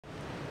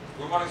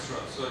Good morning,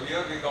 students. So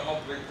here we come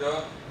up with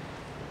the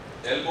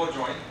elbow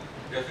joint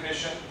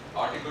definition,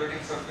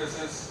 articulating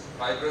surfaces,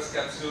 fibrous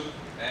capsule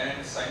and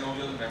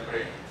synovial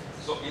membrane.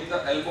 So in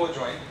the elbow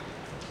joint,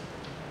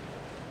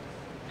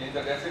 in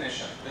the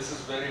definition, this is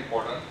very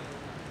important.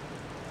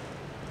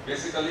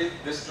 Basically,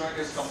 this joint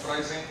is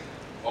comprising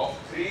of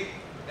three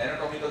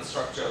anatomical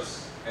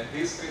structures, and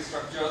these three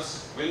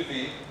structures will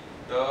be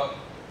the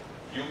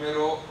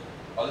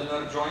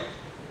humero-ulnar joint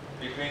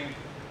between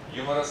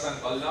humerus and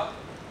ulna,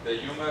 the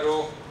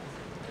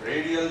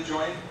humero-radial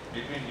joint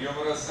between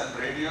humerus and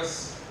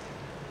radius,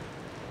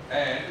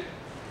 and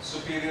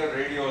superior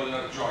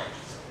radio-ulnar joint,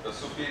 the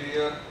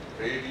superior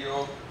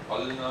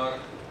radio-ulnar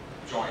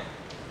joint.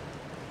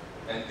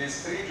 And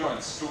these three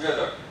joints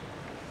together,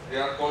 they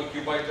are called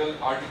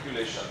cubital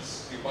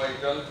articulations.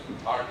 Cubital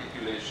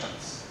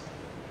articulations.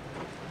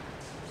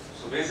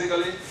 So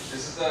basically,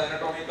 this is the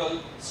anatomical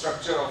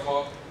structure of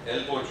a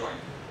elbow joint,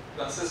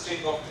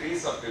 consisting of three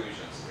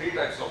subdivisions, three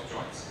types of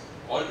joints.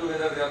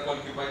 Altogether, they are called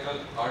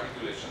cubital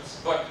articulations.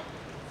 But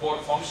for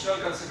functional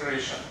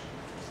consideration,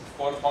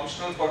 for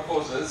functional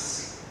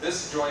purposes,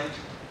 this joint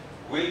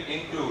will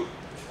include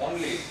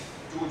only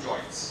two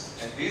joints,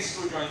 and these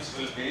two joints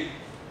will be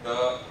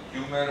the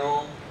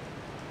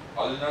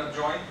humero-ulnar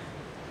joint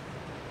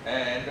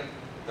and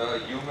the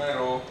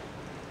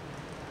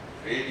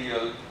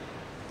humero-radial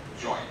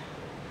joint.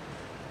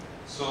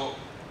 So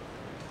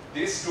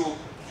these two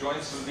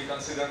joints will be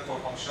considered for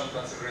functional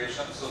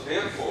consideration. So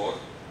therefore,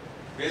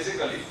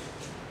 basically,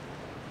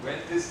 when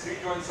these three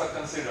joints are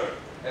considered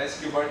as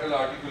cubital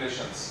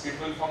articulations, it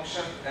will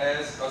function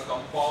as a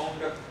compound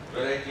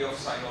variety of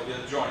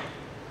synovial joint.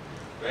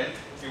 When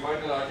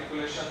cubital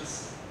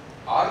articulations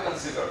are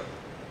considered,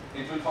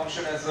 it will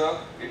function as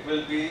it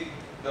will be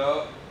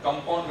the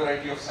compound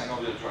variety of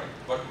synovial joint.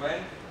 But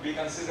when we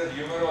consider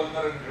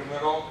humero-ulnar and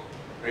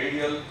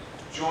humero-radial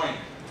joint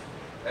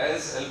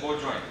as elbow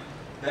joint,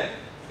 then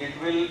it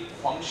will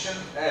function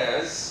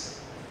as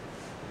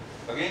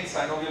again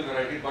synovial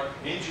variety, but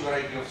hinge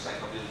variety of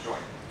synovial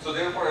joint. So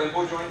therefore,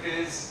 elbow joint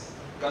is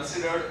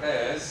considered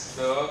as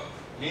the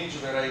hinge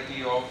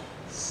variety of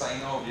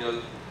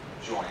synovial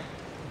joint.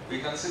 We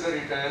consider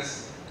it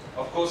as,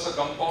 of course, a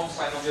compound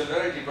synovial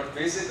variety, but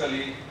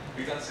basically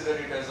we consider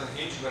it as a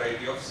hinge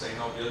variety of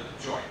synovial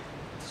joint.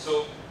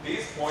 So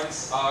these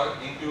points are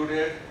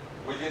included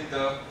within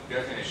the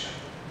definition.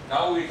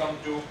 Now we come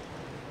to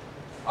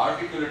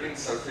articulating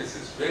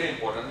surfaces. Very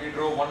important. We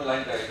draw one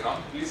line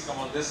diagram. Please come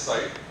on this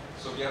side.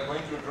 So we are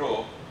going to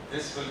draw,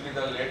 this will be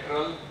the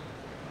lateral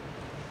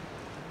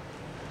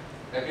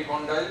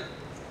epicondyle.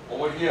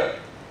 Over here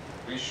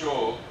we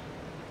show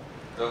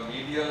the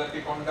medial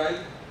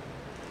epicondyle.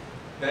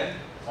 Then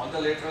on the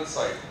lateral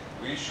side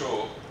we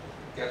show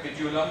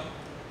capitulum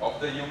of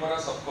the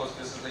humerus. Of course,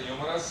 this is the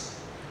humerus,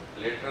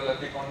 lateral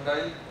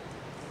epicondyle.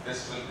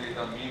 This will be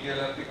the medial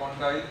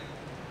epicondyle.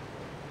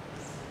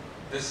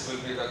 This will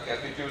be the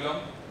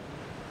capitulum.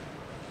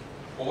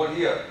 Over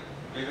here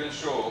we will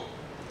show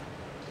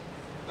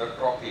the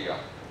trochlea.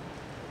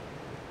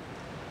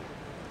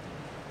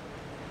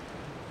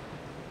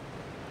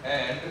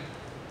 And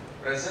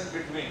present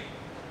between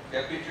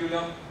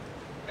capitulum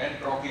and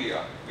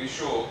trochlea, we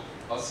show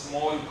a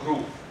small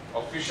groove,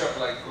 a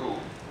fissure-like groove.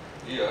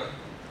 Here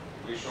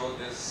we show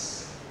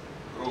this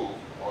groove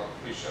or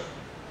fissure,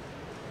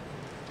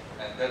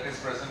 and that is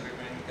present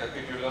between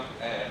capitulum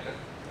and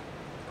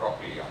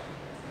trochlea.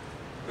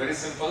 Very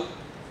simple.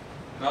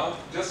 Now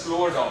just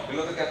lower down,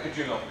 below the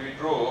capitulum, we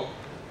draw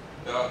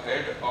the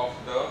head of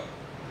the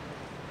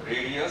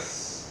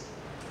radius,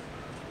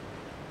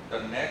 the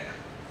neck,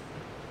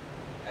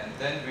 and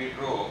then we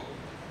draw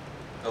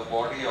the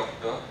body of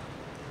the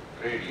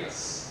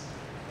radius.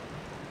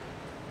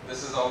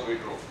 This is how we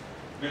draw.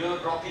 Below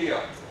the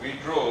trochlea, we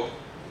draw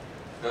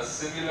the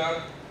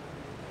similar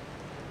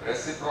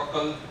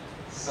reciprocal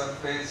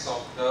surface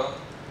of the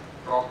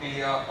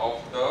trochlea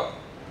of the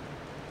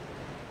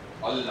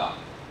ulna.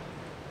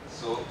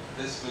 So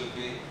this will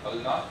be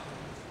ulna,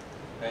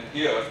 and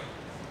here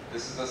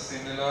this is the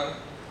similar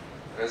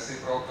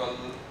reciprocal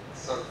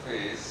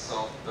surface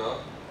of the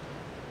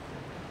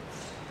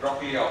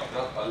trochlea of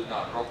the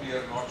ulna,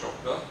 trochlear notch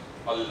of the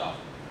ulna.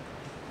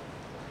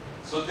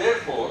 So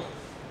therefore,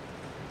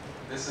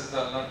 this is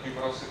the ulnar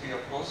tuberosity,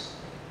 of course.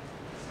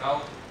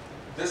 Now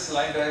this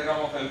line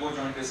diagram of elbow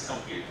joint is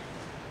complete.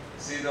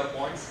 See the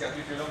points: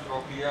 capitulum,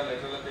 trochlea,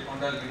 lateral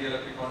epicondyle, medial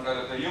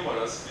epicondyle of the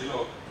humerus,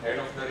 below head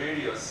of the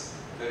radius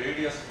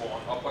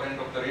bone, upper end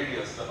of the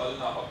radius, the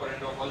ulna, upper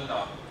end of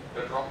ulna,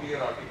 the trochlear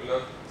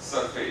articular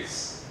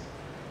surface.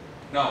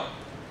 Now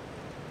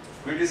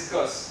we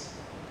discuss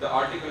the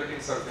articulating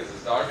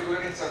surfaces. The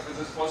articulating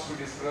surfaces, first we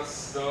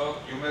discuss the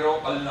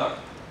humero-ulnar.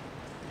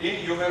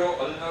 In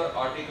humero-ulnar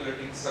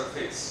articulating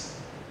surface,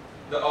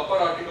 the upper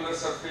articular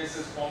surface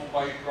is formed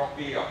by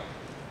trochlea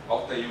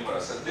of the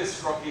humerus, and this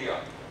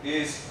trochlea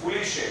is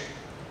pulley shaped.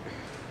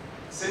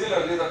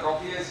 Similarly, the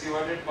trochlea is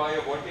divided by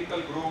a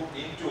vertical groove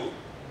into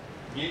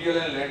medial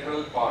and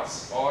lateral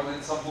parts, or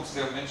in some books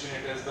they have mentioned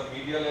it as the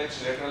medial edge,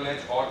 lateral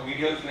edge, or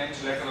medial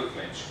flange, lateral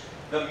flange.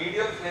 the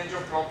medial flange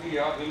of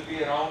trochlea will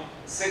be around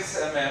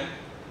 6 mm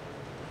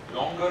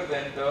longer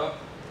than the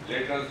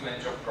lateral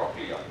flange of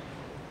trochlea.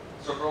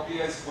 So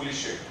trochlea is fully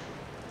shaped.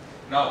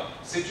 Now,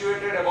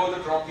 situated above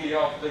the trochlea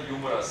of the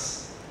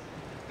humerus,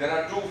 there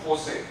are two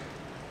fossae.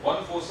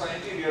 One fossa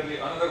anteriorly,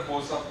 another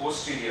fossa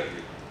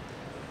posteriorly.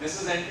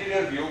 This is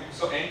anterior view.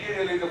 So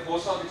anteriorly the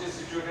fossa which is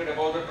situated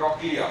above the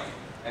trochlea,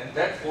 and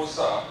that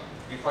fossa,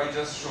 if I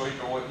just show it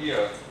over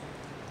here,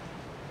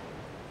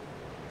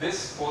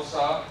 this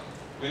fossa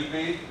will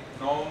be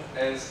known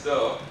as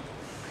the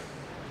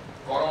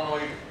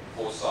coronoid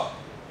fossa.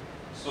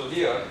 So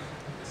here,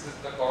 this is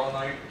the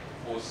coronoid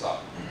fossa.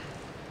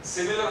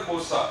 Similar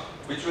fossa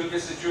which will be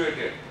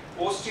situated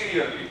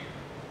posteriorly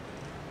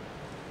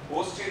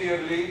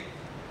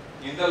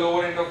in the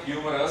lower end of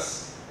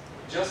humerus,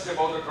 just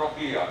above the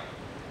trochlea,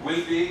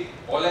 will be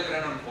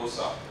olecranon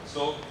fossa.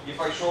 So if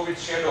I show with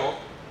shadow,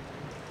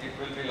 it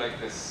will be like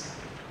this.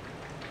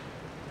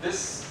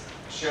 This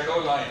shadow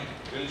line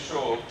will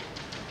show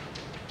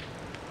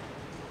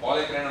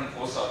olecranon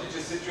fossa, which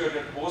is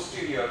situated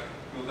posterior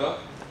to the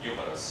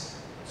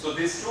humerus. So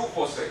these two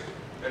fossae,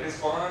 that is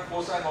coronoid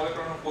fossa and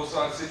olecranon fossa,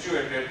 are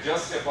situated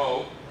just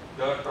above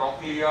the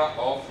trochlea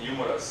of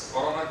humerus.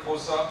 Coronoid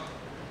fossa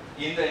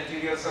in the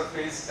anterior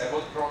surface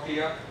above the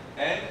trochlea,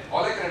 and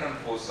olecranon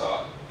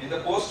fossa in the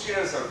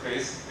posterior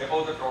surface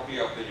above the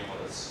trochlea of the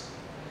humerus.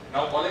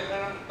 Now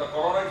olecranon, the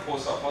coronoid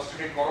fossa, first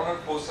we take coronoid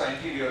fossa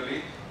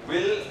anteriorly,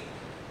 will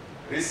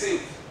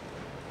receive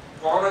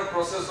coronoid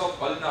process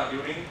of ulna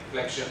during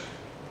flexion,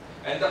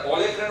 and the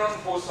olecranon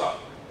fossa,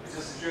 which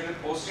is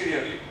situated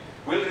posteriorly,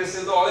 will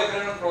receive the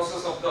olecranon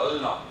process of the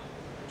ulna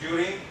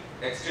during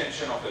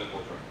extension of elbow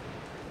joint.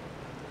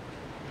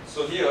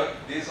 So here,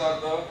 these are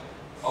the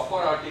upper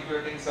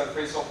articulating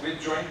surface of which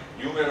joint?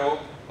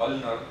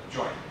 Humero-ulnar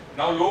joint.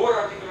 Now lower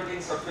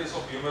articulating surface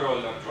of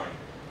humero-ulnar joint.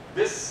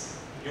 This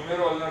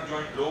humero-ulnar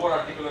joint lower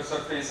articular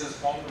surface is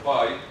formed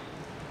by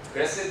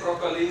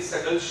reciprocally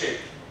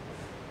saddle-shaped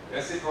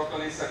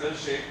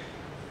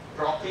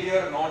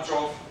trochlear notch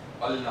of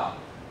ulna.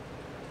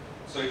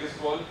 So it is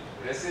called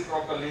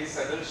reciprocally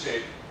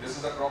saddle-shaped. This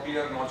is the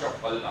trochlear notch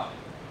of ulna.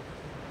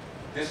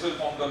 This will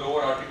form the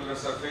lower articular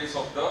surface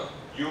of the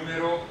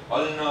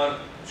humero-ulnar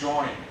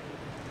joint.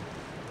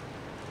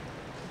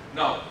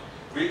 Now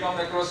we come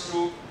across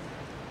to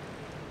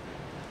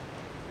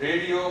the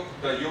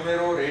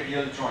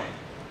humero-radial joint.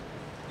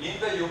 In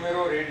the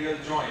humero-radial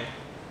joint,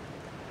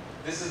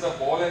 this is the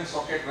ball and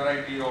socket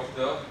variety of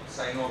the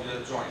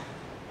synovial joint.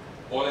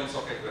 Ball and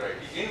socket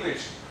variety, in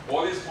which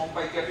ball is formed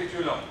by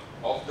capitulum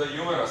of the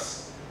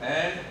humerus,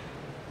 and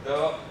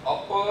the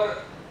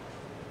upper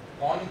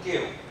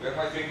concave, where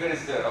my finger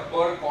is there,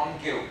 upper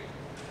concave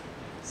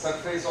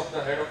surface of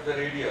the head of the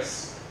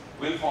radius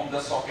will form the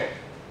socket.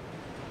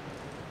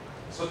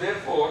 So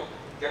therefore,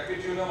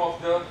 capitulum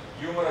of the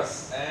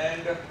humerus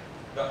and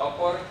the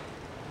upper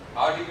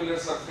articular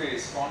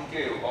surface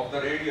concave of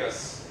the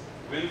radius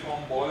will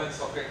form ball and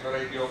socket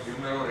variety of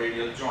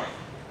humero-radial joint.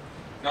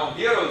 Now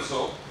here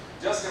also,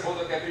 just above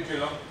the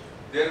capitulum,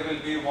 there will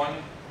be one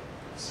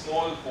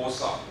small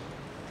fossa,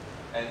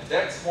 and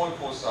that small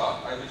fossa,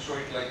 I will show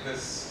it like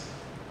this.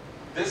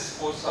 This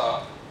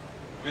fossa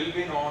will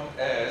be known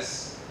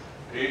as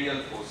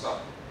radial fossa.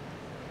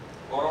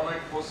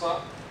 Coronoid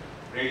fossa,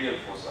 radial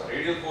fossa.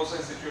 Radial fossa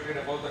is situated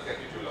above the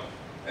capitulum,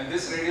 and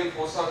this radial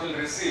fossa will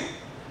receive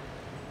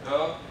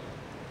the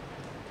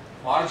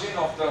margin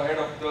of the head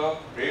of the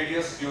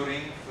radius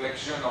during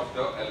flexion of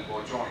the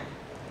elbow joint.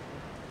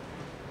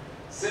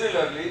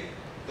 Similarly,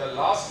 the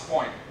last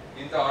point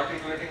in the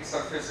articulating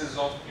surfaces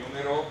of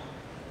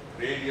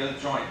humero-radial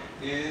joint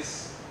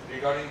is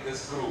regarding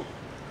this groove.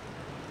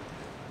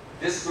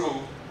 This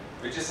groove,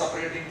 which is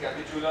separating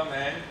capitulum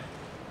and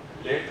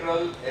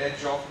lateral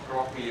edge of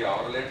trochlea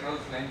or lateral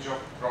flange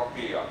of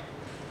trochlea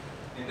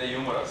in the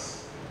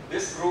humerus.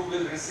 This groove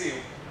will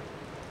receive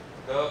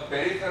the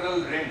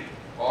peripheral rim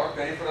or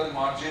peripheral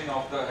margin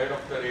of the head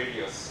of the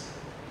radius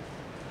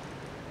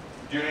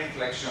during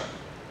flexion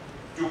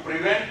to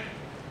prevent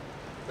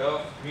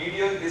the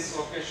medial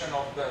dislocation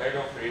of the head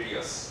of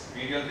radius.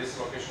 Medial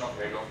dislocation of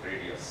head of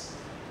radius.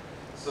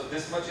 So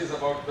this much is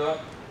about the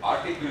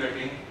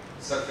articulating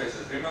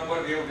surfaces.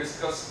 Remember, we have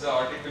discussed the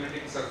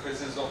articulating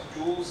surfaces of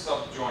two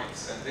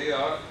subjoints, and they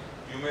are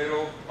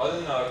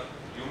humero-ulnar,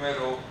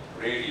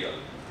 humero-radial.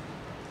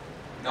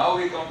 Now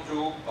we come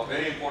to a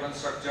very important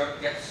structure,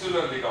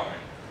 capsular ligament.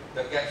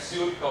 The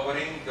capsule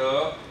covering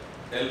the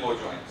elbow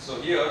joint. So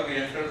here we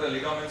enter the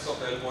ligaments of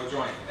the elbow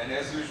joint, and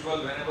as usual,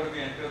 whenever we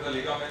enter the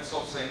ligaments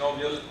of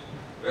synovial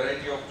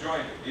variety of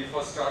joint, we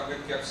first start with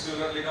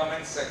capsular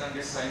ligament, second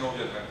is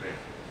synovial membrane.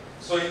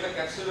 So in the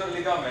capsular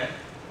ligament,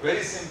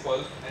 very simple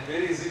and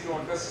very easy to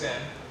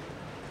understand,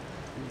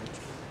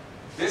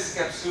 this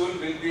capsule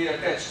will be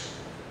attached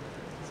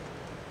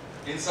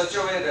in such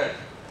a way that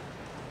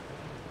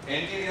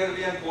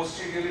anteriorly and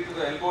posteriorly to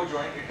the elbow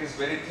joint it is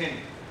very thin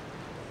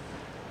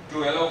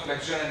to allow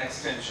flexion and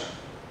extension.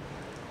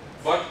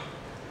 But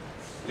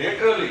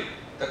laterally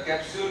the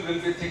capsule will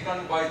be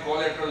thickened by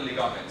collateral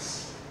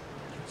ligaments.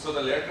 So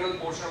the lateral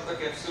portion of the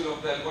capsule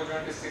of the elbow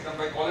joint is thickened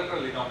by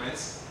collateral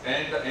ligaments,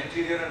 and the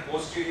anterior and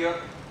posterior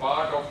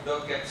part of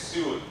the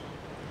capsule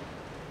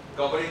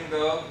covering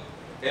the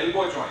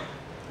elbow joint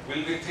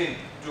will be thin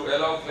to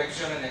allow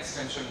flexion and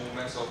extension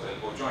movements of the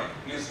elbow joint.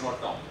 Please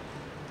note down.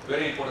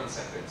 Very important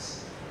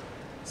sentence.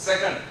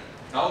 Second,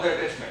 now the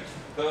attachment.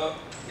 The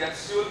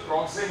capsule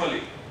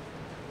proximally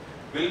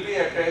will be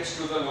attached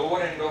to the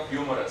lower end of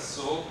humerus.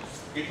 So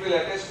it will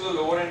attach to the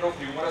lower end of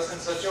humerus in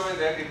such a way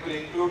that it will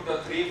include the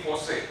three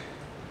fossae.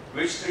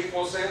 Which three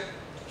fossae?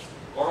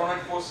 Coronoid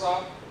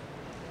fossa,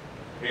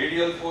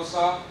 radial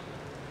fossa,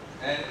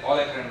 and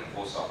olecranon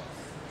fossa.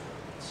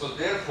 So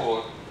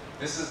therefore,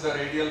 this is the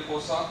radial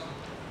fossa,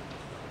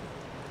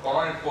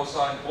 coronoid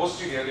fossa, and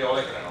posteriorly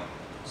olecranon.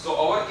 So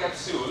our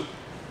capsule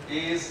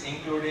is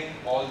including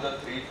all the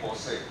three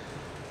fossae,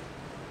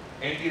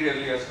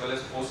 anteriorly as well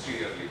as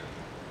posteriorly.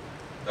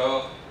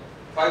 The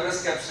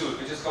fibrous capsule,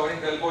 which is covering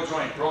the elbow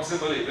joint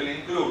proximally, will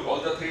include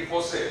all the three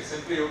fossae.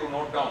 Simply you have to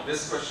note down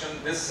this question,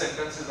 this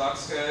sentence is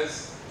asked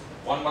as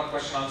 1 mark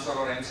question answer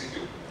or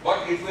MCQ.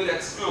 But it will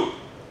exclude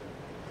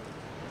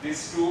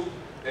these two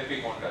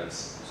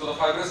epicondyles. So the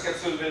fibrous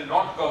capsule will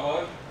not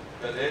cover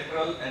the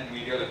lateral and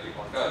medial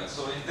epicondyles.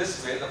 So in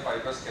this way the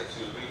fibrous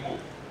capsule will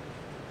move.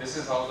 This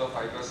is how the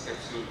fibrous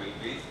capsule will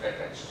be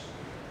attached.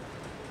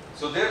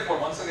 So therefore,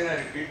 once again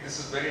I repeat, this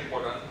is very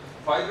important.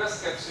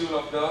 Fibrous capsule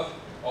of the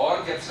or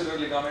capsular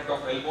ligament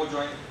of elbow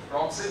joint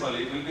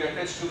proximally will be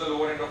attached to the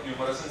lower end of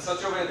humerus in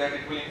such a way that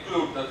it will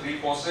include the three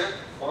fossae,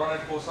 coronoid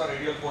fossa,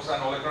 radial fossa,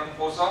 and olecranon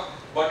fossa,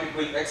 but it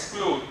will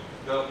exclude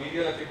the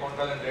medial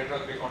epicondyle and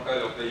lateral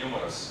epicondyle of the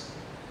humerus.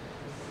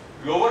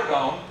 Lower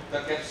down,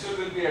 the capsule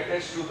will be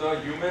attached to the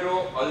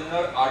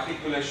humero-ulnar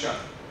articulation.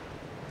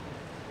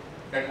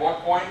 At what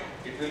point?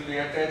 It will be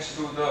attached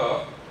to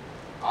the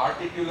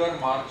articular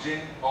margin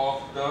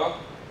of the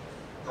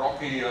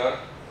trochlear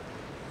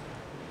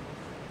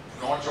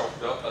notch of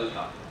the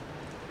ulna.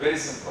 Very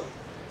simple.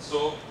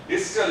 So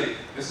distally,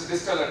 this is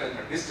distal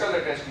attachment. Distal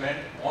attachment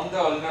on the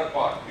ulnar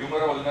part,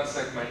 humero-ulnar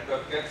segment, the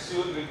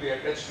capsule will be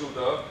attached to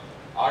the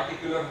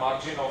articular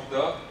margin of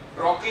the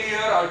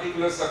trochlear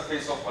articular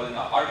surface of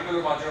ulna.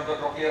 Articular margin of the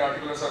trochlear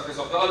articular surface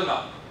of the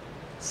ulna.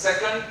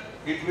 Second,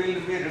 it will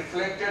be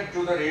reflected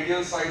to the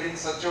radial side in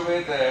such a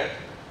way that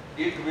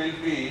it will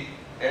be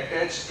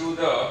attached to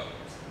the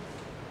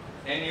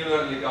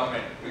annular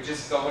ligament, which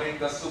is covering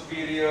the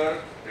superior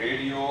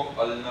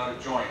radio-ulnar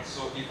joint.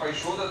 So if I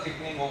show the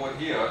thickening over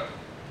here,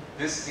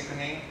 this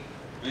thickening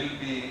will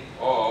be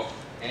of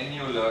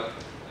annular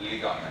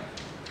ligament.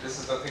 This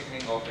is the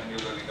thickening of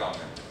annular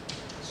ligament.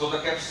 So the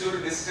capsule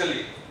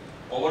distally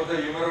over the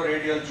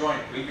humeroradial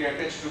joint will be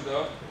attached to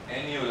the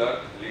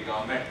annular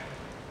ligament.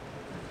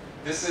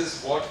 This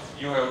is what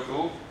you have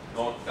to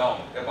note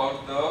down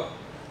about the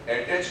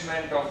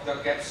attachment of the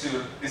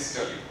capsule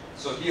distally.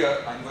 So here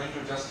I am going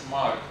to just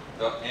mark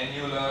the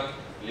annular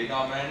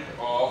ligament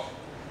of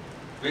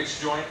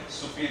which joint?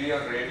 Superior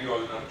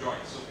radio-ulnar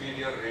joint.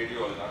 Superior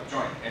radio-ulnar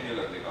joint,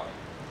 annular ligament.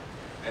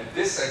 And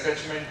this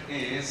attachment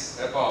is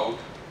about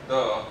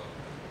the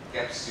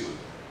capsule,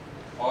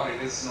 or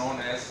it is known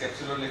as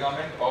capsular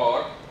ligament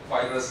or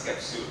fibrous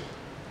capsule.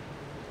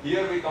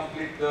 Here we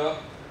complete the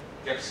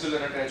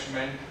capsular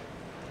attachment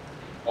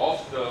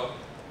of the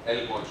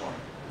elbow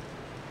joint.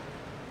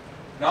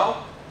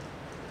 Now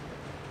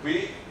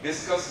we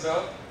discuss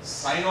the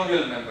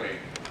synovial membrane.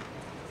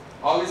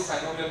 How is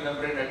synovial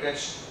membrane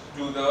attached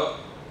to the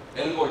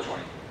elbow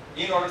joint?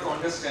 In order to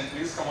understand,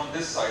 please come on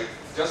this side.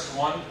 Just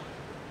one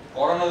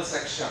coronal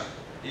section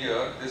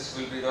here. This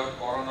will be the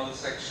coronal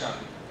section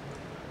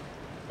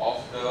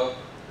of the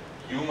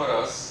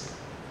humerus.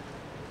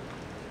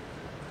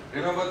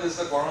 Remember, this is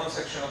the coronal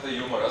section of the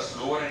humerus,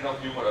 lower end of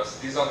humerus.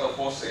 These are the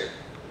fossae.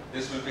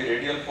 This will be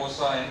radial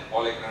fossa and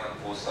olecranon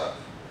fossa.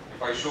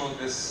 If I show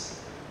this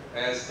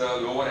as the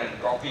lower end,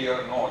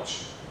 trochlear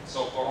notch.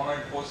 So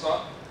coronoid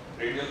fossa,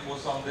 radial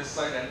fossa on this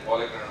side, and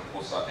olecranon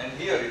fossa. And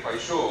here if I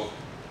show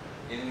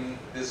in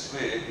this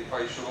way, if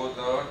I show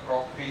the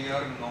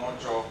trochlear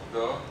notch of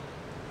the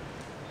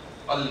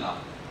ulna,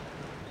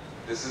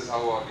 this is how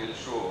I will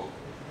show.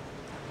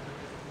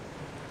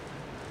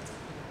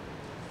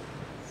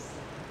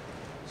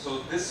 So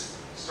this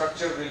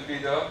structure will be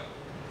the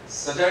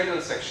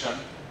sagittal section,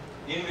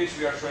 in which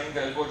we are showing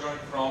the elbow joint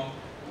from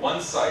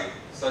one side,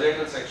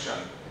 sagittal section,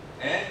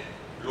 and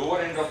lower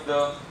end of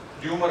the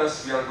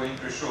humerus we are going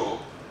to show.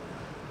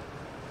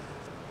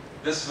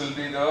 This will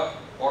be the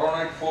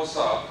coronoid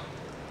fossa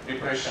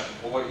depression.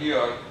 Over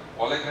here,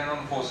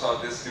 olecranon fossa,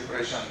 this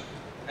depression,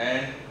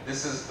 and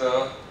this is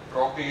the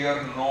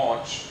trochlear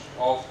notch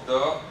of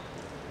the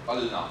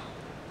ulna.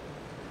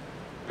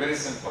 Very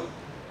simple.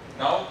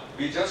 Now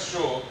we just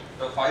show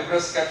the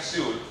fibrous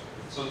capsule.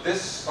 So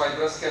this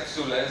fibrous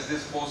capsule, as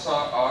these fossa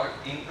are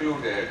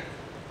included,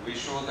 we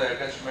show the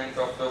attachment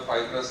of the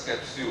fibrous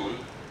capsule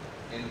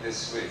in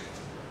this way.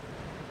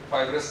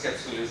 Fibrous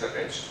capsule is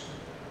attached.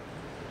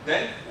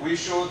 Then we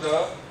show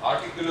the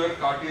articular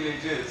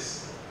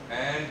cartilages,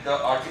 and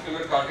the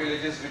articular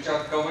cartilages which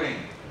are covering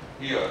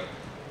here,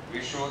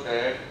 we show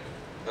that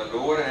the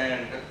lower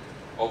end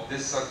of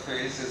this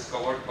surface is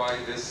covered by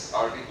this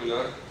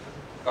articular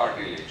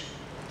cartilage.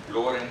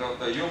 Lower end of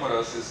the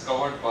humerus is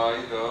covered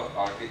by the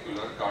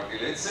articular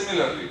cartilage.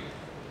 Similarly,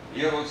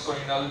 here also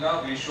in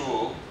ulna we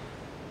show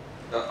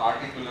the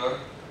articular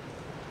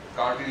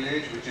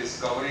cartilage which is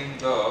covering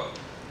the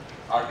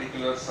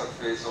articular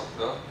surface of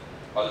the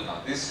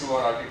ulna. These two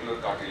are articular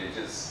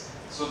cartilages.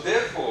 So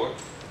therefore,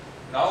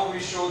 now we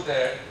show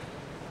that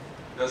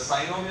the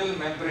synovial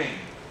membrane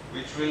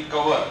which will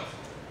cover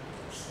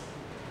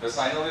the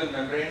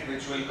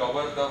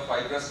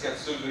fibrous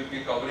capsule will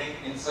be covering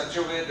in such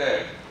a way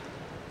that,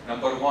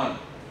 number one,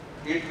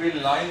 it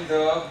will line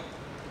the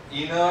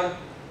inner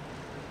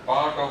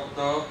part of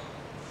the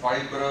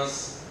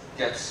fibrous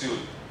capsule.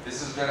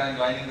 This is where I am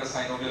lining the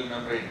synovial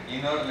membrane,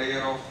 inner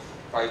layer of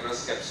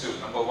fibrous capsule,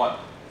 number one.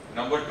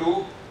 Number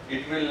two,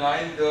 it will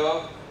line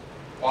the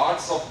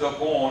parts of the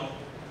bone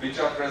which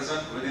are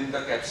present within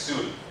the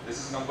capsule. This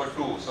is number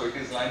two. So it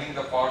is lining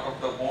the part of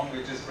the bone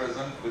which is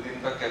present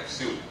within the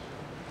capsule.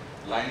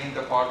 Lining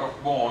the part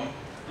of bone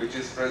which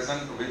is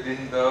present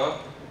within the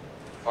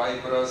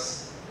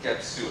fibrous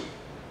capsule.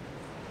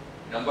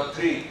 Number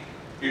three,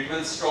 it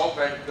will stop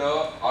at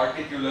the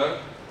articular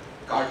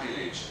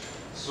cartilage.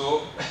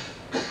 So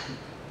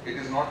it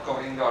is not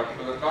covering the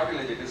articular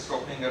cartilage, it is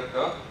stopping at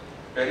the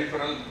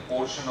peripheral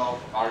portion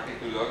of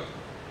articular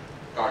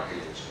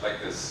cartilage, like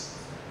this.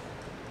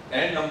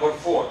 And number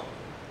four,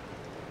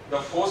 the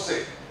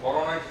fossae,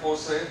 coronoid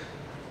fossae,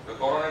 the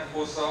coronoid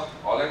fossa,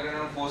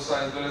 olecranon fossa,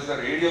 as well as the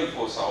radial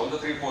fossa, all the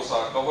three fossa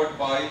are covered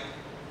by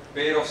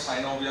pair of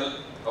synovial,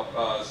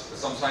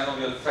 some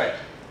synovial fat.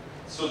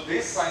 So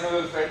these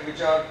synovial fat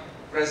which are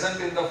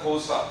present in the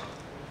fossa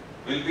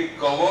will be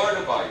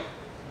covered by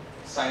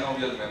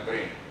synovial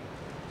membrane.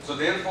 So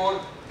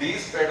therefore,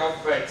 these pad of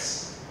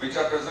fats which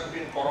are present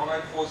in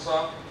coronoid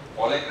fossa,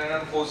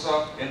 olecranon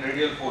fossa and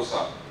radial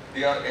fossa,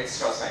 they are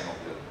extra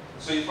synovial.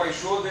 So if I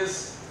show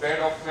this pad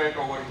of fat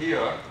over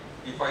here,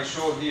 if I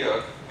show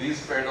here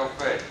these pad of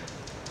fat,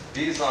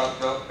 these are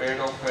the pad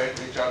of fat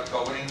which are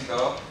covering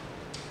the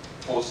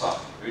fossa,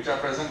 which are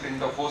present in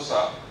the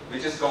fossa,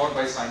 which is covered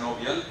by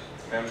synovial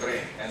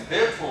membrane. And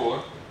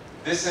therefore,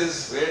 this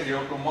is where you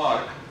have to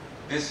mark,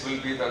 this will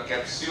be the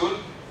capsule,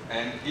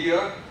 and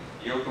here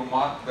you have to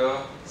mark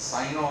the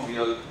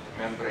synovial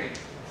membrane.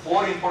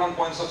 Four important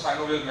points of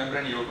synovial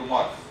membrane you have to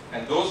mark,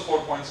 and those 4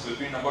 points will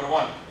be: number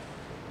one,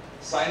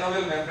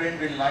 synovial membrane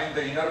will line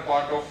the inner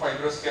part of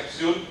fibrous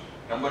capsule.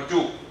 Number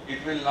two,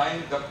 it will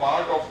line the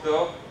part of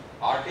the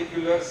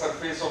articular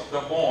surface of the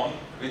bone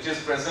which is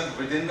present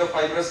within the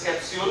fibrous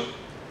capsule.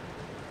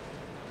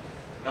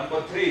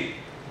 Number three,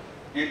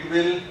 it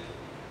will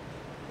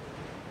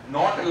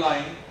not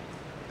line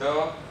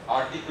the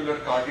articular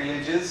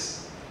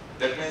cartilages.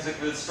 That means it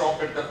will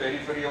stop at the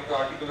periphery of the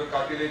articular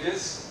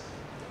cartilages.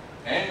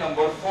 And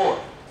number four,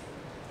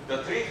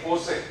 the three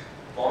fossae,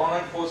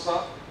 coronoid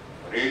fossa,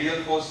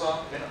 radial fossa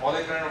and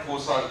olecranon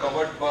fossa, are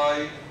covered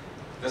by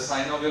the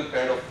synovial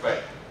pad of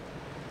fat.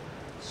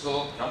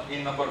 So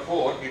in number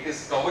four, it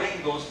is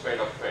covering those pad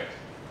of fat,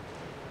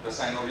 the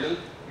synovial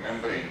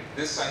membrane.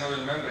 This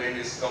synovial membrane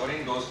is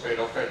covering those pad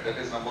of fat, that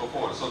is number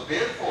four. So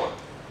therefore,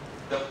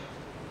 the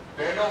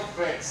pad of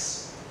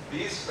fats,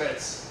 these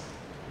fats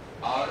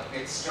are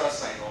extra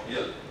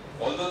synovial.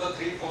 Although the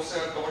three fossae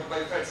are covered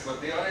by fats,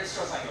 but they are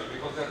extra synovial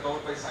because they are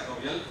covered by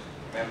synovial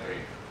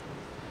membrane.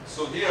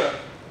 So here,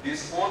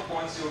 these 4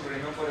 points you have to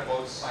remember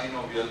about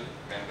synovial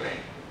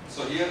membrane.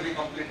 So here we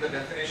complete the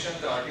definition,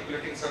 the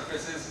articulating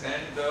surfaces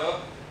and the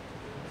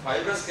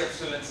fibrous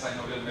capsule and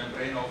synovial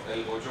membrane of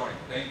elbow joint.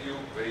 Thank you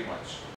very much.